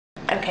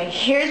Okay,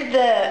 here's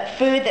the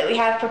food that we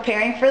have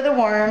preparing for the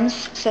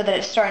worms so that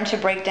it's starting to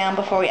break down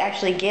before we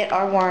actually get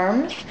our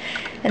worms.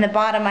 In the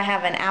bottom I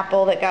have an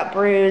apple that got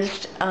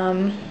bruised,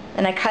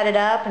 and I cut it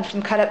up, and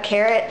some cut up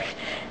carrots,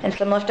 and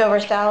some leftover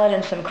salad,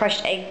 and some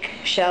crushed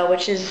eggshell,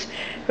 which is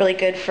really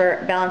good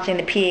for balancing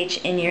the pH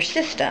in your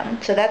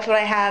system. So that's what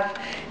I have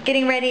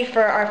getting ready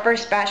for our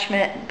first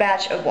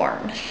batch of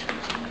worms.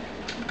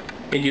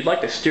 And you'd like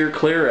to steer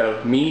clear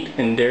of meat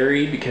and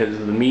dairy because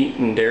the meat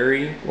and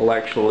dairy will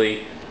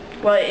actually...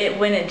 Well,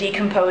 when it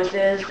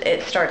decomposes,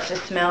 it starts to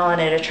smell and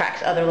it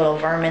attracts other little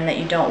vermin that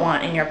you don't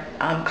want in your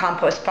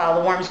compost pile.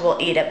 The worms will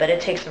eat it, but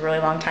it takes a really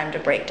long time to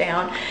break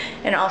down.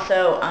 And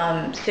also,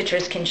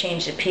 citrus can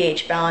change the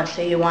pH balance,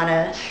 so you want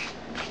to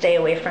stay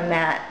away from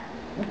that,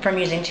 from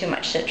using too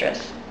much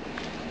citrus.